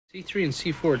C3 and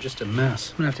C4 are just a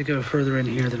mess. I'm gonna have to go further in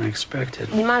here than I expected.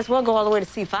 You might as well go all the way to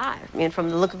C5. I mean, from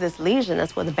the look of this lesion,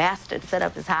 that's where the bastard set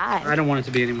up his hive. I don't want it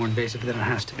to be any more invasive than it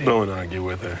has to be. Don't argue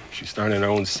with her. She's starting her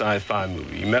own sci-fi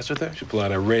movie. You mess with her, she'll pull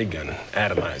out a ray gun and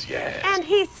atomize your ass. And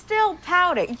he's still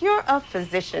pouting. You're a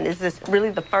physician. Is this really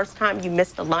the first time you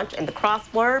missed a lunch and the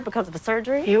crossword because of a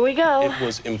surgery? Here we go. It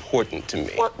was important to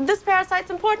me. Well, this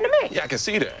parasite's important to me. Yeah, I can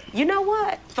see that. You know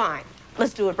what? Fine.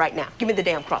 Let's do it right now. Give me the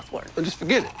damn crossword. Well, just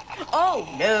forget it. Oh,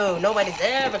 no. Nobody's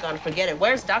ever gonna forget it.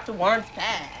 Where's Dr. Warren's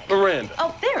bag? Miranda.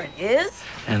 Oh, there it is.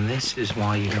 And this is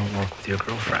why you don't work with your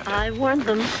girlfriend. I warned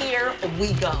them. Here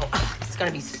we go. It's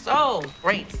gonna be so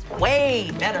great. It's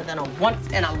way better than a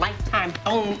once-in-a-lifetime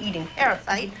bone-eating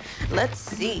parasite. Let's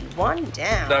see. One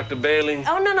down. Dr. Bailey.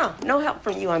 Oh, no. No help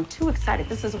from you. I'm too excited.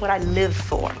 This is what I live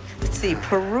for. Let's see.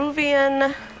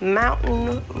 Peruvian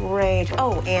mountain range.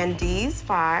 Oh, Andes,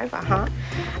 5.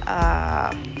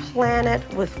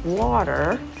 Planet with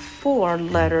water, 4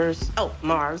 letters. Oh,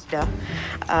 Mars, duh.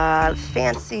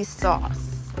 Fancy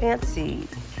sauce. Fancy.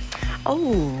 Oh,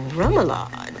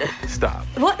 remoulade. Stop.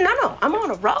 What? No. I'm on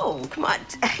a roll. Come on.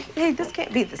 Hey, this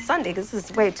can't be the Sunday because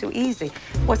this is way too easy.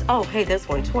 Oh, hey, this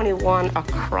one, 21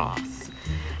 across.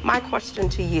 My question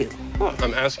to you.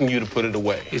 I'm asking you to put it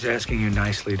away. He's asking you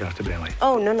nicely, Dr. Bailey.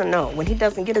 Oh, no. When he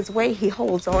doesn't get his way, he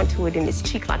holds on to it in his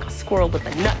cheek like a squirrel with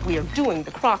a nut. We are doing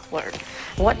the crossword.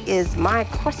 What is my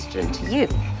question to you?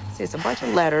 See, it's a bunch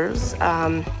of letters.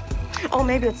 Oh,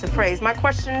 maybe it's a phrase. My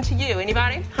question to you,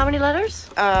 anybody? How many letters?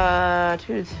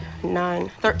 2,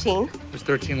 9, 13. There's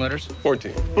 13 letters?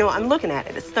 14. No, I'm looking at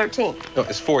it. It's 13. No,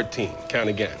 it's 14. Count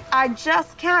again. I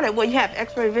just counted. Well, you have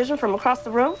x-ray vision from across the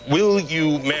room? Will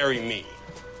you marry me?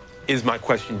 Is my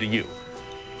question to you.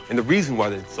 And the reason why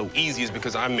it's so easy is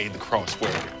because I made the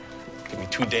crossword. Took me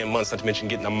 2 damn months, not to mention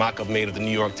getting a mock-up made of the New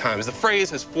York Times. The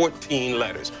phrase has 14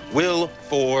 letters. Will,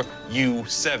 4, you,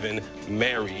 7,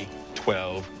 marry,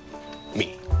 12,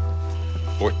 me.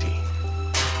 14.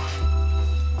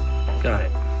 Got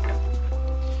it.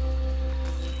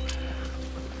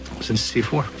 Since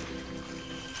C4.